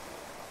one.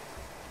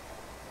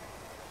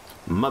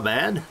 My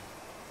bad.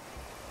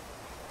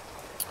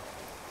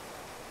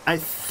 I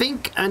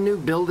think a new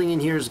building in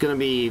here is going to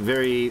be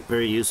very,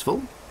 very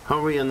useful. How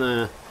are we on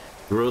the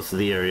growth of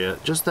the area?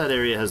 Just that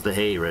area has the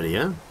hay ready,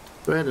 yeah?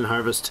 Go ahead and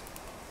harvest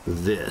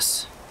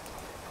this.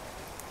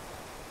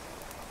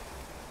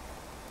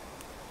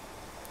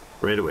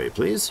 Right away,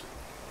 please.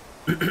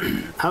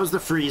 How's the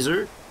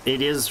freezer?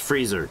 It is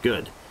freezer.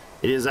 Good.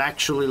 It is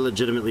actually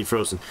legitimately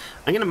frozen.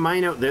 I'm going to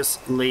mine out this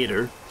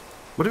later.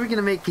 What are we going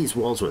to make these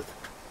walls with?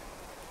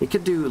 We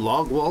could do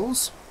log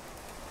walls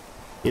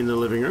in the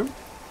living room.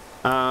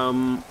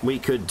 We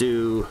could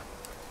do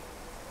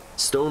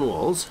stone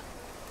walls.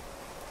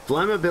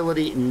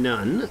 Flammability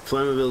none.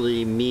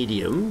 Flammability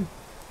medium.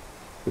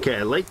 Okay,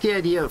 I like the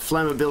idea of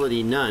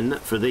flammability none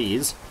for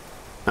these.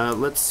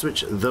 Let's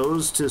switch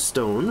those to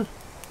stone.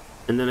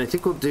 And then I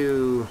think we'll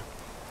do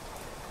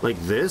like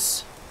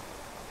this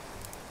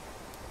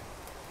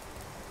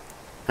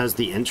as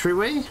the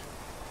entryway.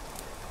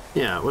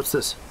 Yeah, what's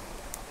this?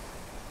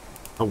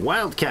 A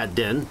wildcat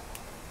den.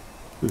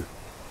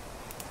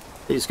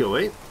 Please go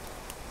away.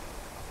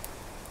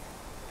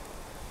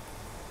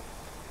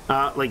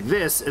 Like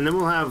this, and then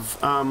we'll have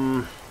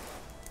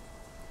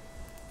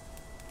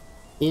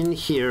in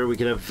here we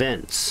could have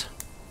vents.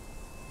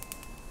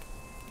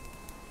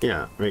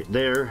 Yeah, right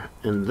there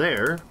and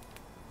there.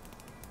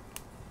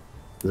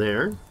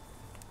 There.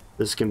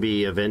 This can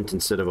be a vent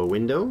instead of a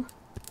window.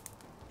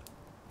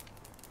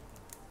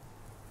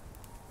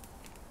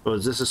 Oh,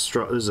 is this a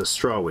straw? This is a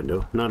straw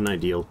window. Not an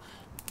ideal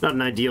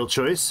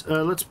choice.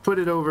 Let's put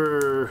it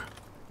over.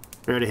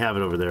 We already have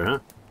it over there,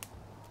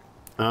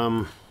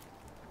 huh?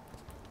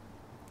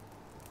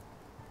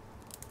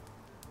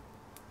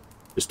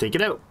 Just take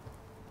it out.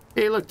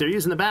 Hey, look, they're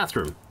using the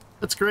bathroom.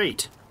 That's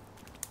great.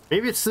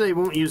 Maybe it's they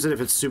won't use it if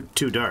it's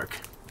too dark.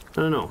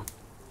 I don't know.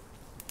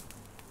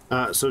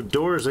 So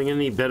doors, I'm going to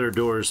need better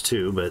doors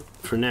too, but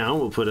for now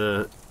we'll put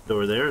a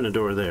door there and a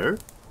door there.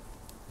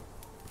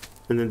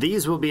 And then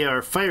these will be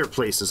our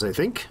fireplaces, I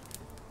think.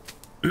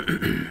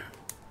 I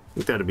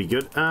think that'd be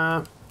good.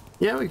 Yeah,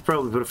 we could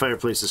probably put a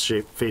fireplace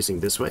shape facing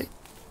this way.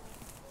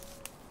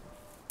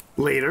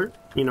 Later,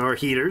 you know, our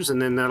heaters, and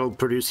then that'll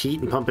produce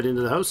heat and pump it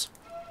into the house.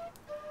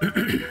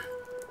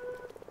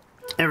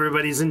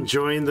 Everybody's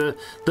enjoying the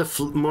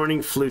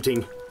morning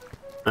fluting.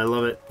 I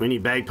love it. We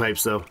need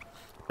bagpipes, though.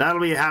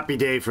 That'll be a happy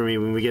day for me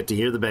when we get to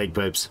hear the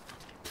bagpipes.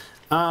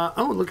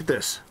 Oh, look at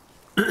this.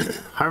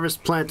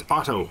 Harvest plant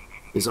auto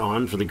is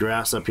on for the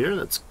grass up here.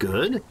 That's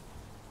good.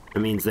 That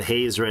means the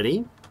hay is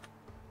ready.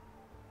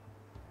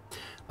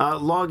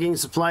 Logging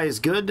supply is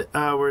good.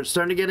 We're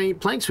starting to get any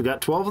planks. We got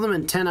 12 of them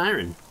and 10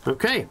 iron.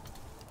 Okay.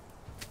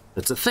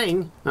 That's a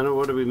thing. I don't know,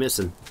 what are we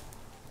missing?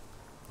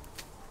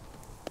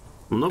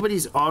 Well,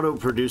 nobody's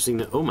auto-producing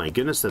the... Oh my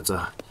goodness, that's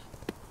a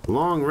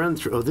long run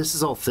through. Oh, this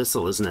is all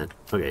thistle, isn't it?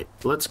 Okay,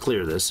 let's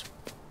clear this.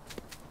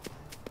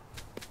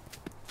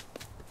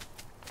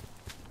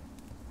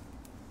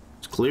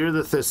 Let's clear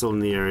the thistle in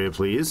the area,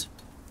 please.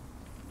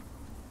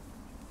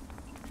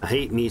 I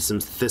hate me some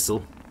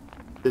thistle.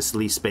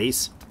 Thistly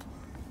space.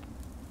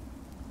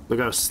 Look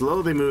how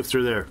slow they move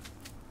through there.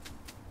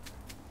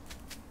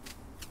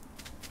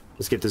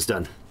 Let's get this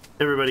done.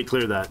 Everybody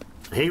clear that.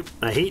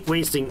 I hate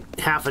wasting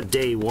half a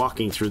day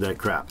walking through that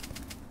crap.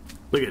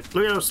 Look at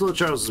how slow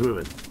Charles is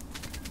moving.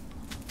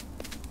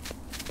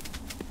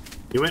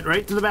 You went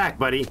right to the back,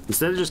 buddy.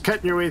 Instead of just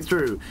cutting your way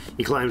through,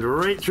 you climbed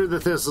right through the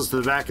thistles to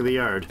the back of the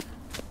yard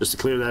just to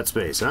clear that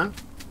space, huh?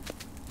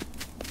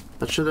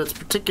 Not sure that's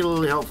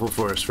particularly helpful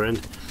for us, friend.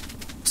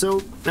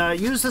 So,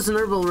 used as an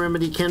herbal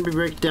remedy can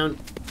break down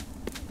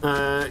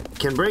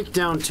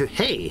to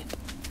hay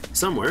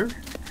somewhere.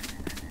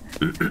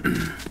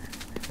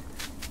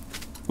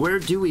 Where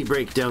do we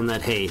break down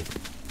that hay?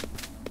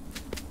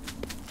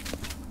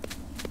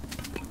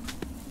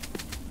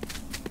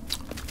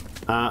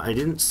 I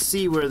didn't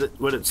see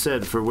what it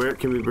said for where it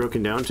can be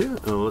broken down to.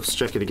 Oh, let's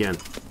check it again.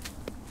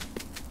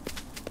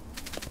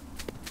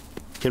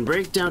 Can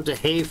break down to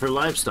hay for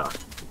livestock.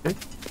 Okay.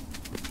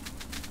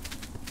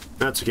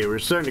 That's okay. We're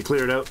starting to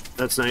clear it out.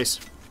 That's nice.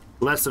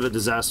 Less of a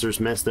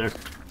disastrous mess there.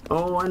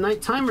 Oh, a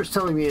night timer's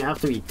telling me I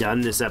have to be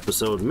done this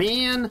episode.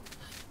 Man.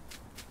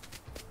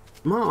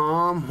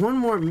 Mom, one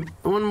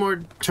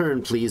more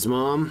turn, please,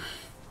 Mom.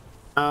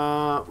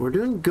 We're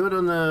doing good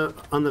on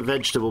the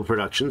vegetable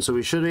production, so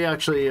we should be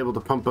actually able to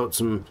pump out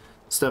some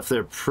stuff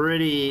there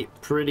pretty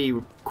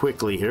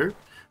quickly here.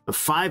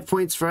 5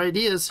 points for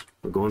ideas.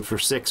 We're going for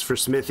 6 for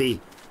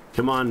Smithy.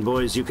 Come on,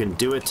 boys, you can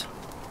do it.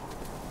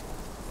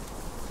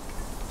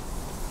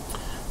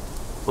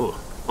 Oh,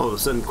 all of a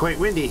sudden, quite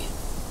windy.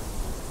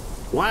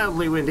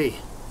 Wildly windy.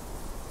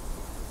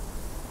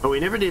 Oh, we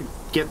never did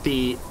get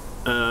the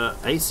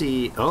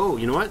icy... Oh,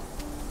 you know what?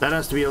 That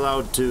has to be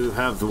allowed to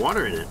have the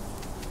water in it.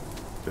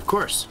 Of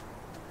course.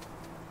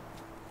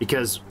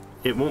 Because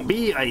it won't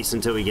be ice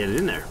until we get it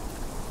in there.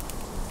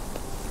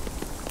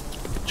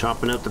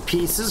 Chopping out the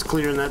pieces,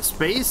 clearing that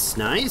space.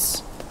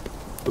 Nice.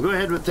 We'll go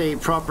ahead with a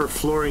proper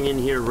flooring in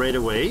here right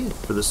away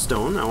for the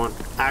stone. I want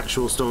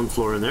actual stone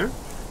floor in there,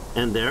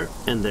 and there,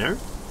 and there.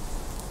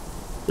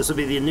 This will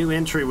be the new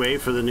entryway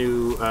for the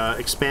new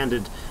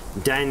expanded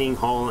dining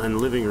hall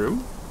and living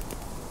room.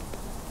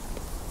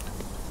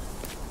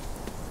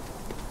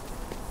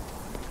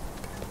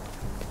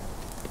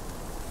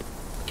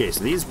 Okay,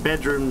 so these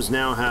bedrooms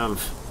now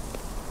have...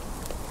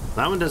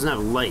 That one doesn't have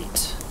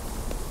light.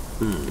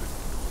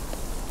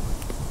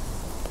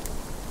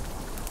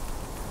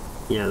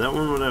 Yeah, that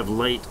one would have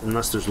light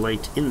unless there's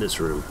light in this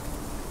room.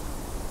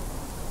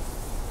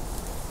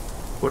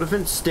 What if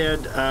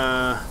instead,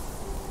 I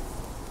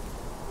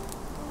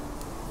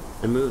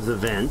move the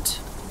vent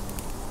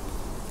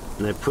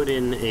and I put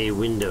in a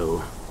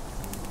window?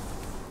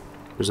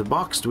 There's a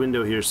boxed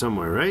window here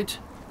somewhere, right?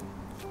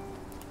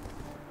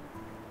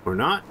 Or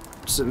not?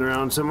 Sitting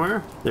around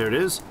somewhere? There it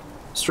is.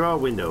 Straw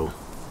window.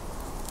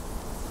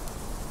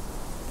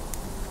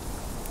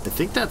 I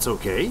think that's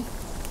okay.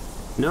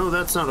 No,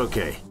 that's not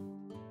okay.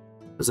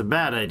 That's a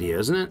bad idea,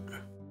 isn't it?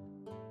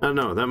 I don't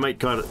know, that might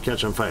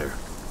catch on fire.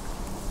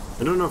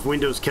 I don't know if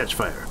windows catch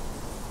fire.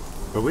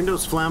 Are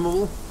windows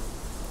flammable?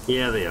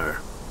 Yeah, they are.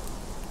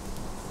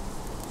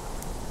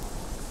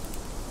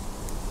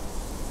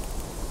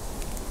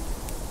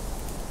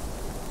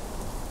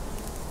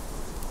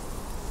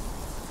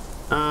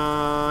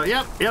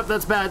 Yep,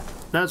 that's bad.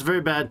 That's very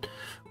bad.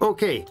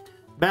 Okay,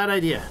 bad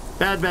idea.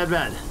 Bad.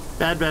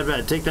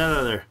 Take that out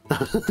of there.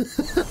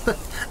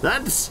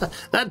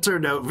 That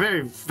turned out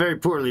very, very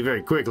poorly,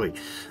 very quickly.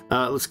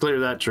 Let's clear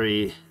that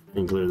tree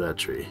and clear that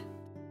tree.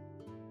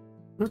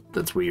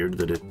 That's weird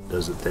that it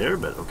does it there,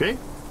 but okay.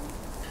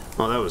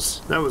 Well, that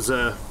was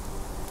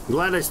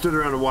glad I stood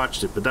around and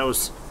watched it, but that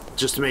was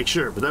just to make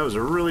sure. But that was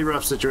a really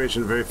rough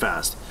situation very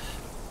fast.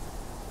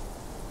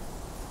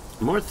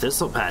 More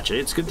thistle patch, eh?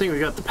 It's a good thing we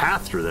got the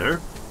path through there.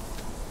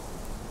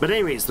 But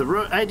anyways, the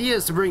idea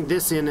is to bring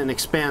this in and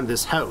expand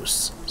this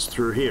house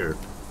through here.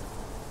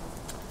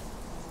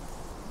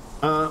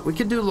 We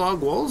could do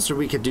log walls or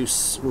we could do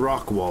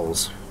rock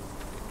walls.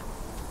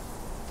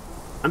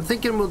 I'm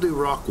thinking we'll do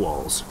rock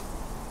walls.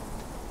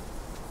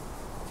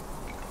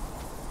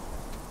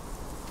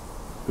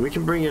 We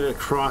can bring it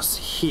across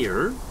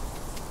here.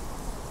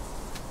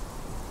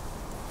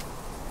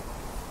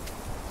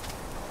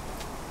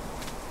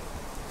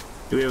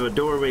 Do we have a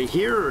doorway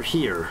here or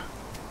here?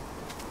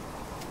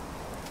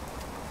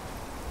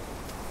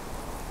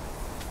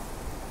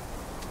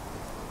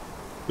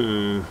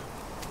 I'm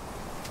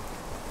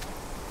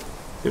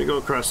gonna go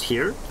across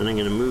here, and I'm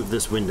gonna move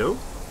this window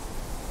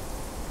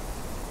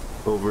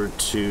over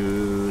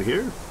to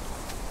here.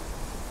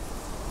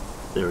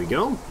 There we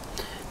go.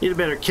 Need a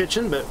better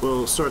kitchen, but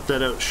we'll sort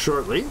that out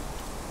shortly.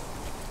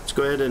 Let's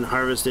go ahead and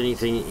harvest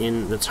anything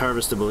in that's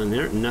harvestable in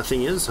there.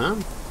 Nothing is, huh?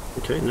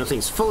 Okay,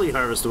 nothing's fully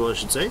harvestable, I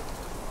should say.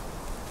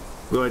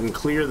 Go ahead and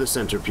clear the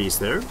centerpiece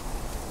there.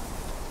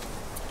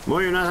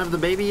 Moyer, not have the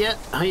baby yet?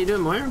 How you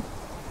doing, Moyer?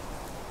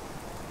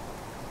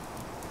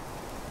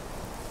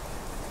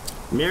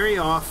 Marry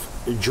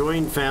off,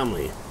 join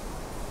family.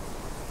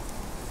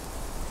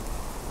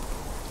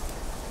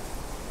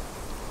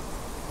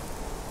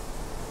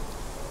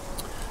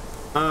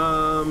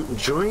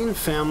 Join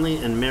family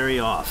and marry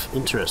off.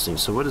 Interesting.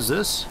 So what is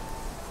this?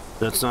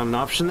 That's not an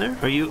option there?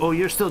 Are you? Oh,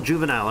 you're still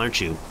juvenile, aren't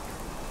you?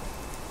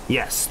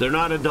 Yes, they're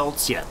not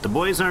adults yet. The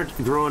boys aren't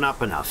grown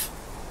up enough.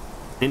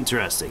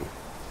 Interesting.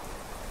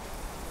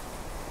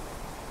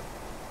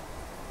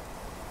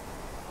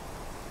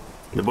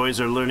 The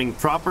boys are learning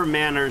proper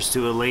manners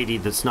to a lady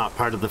that's not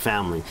part of the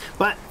family.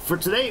 But for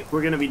today, we're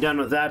going to be done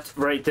with that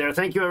right there.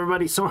 Thank you,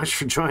 everybody, so much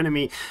for joining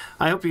me.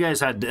 I hope you guys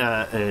had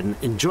an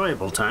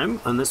enjoyable time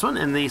on this one.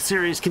 And the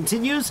series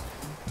continues.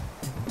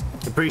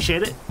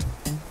 Appreciate it.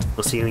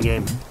 We'll see you in the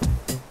game.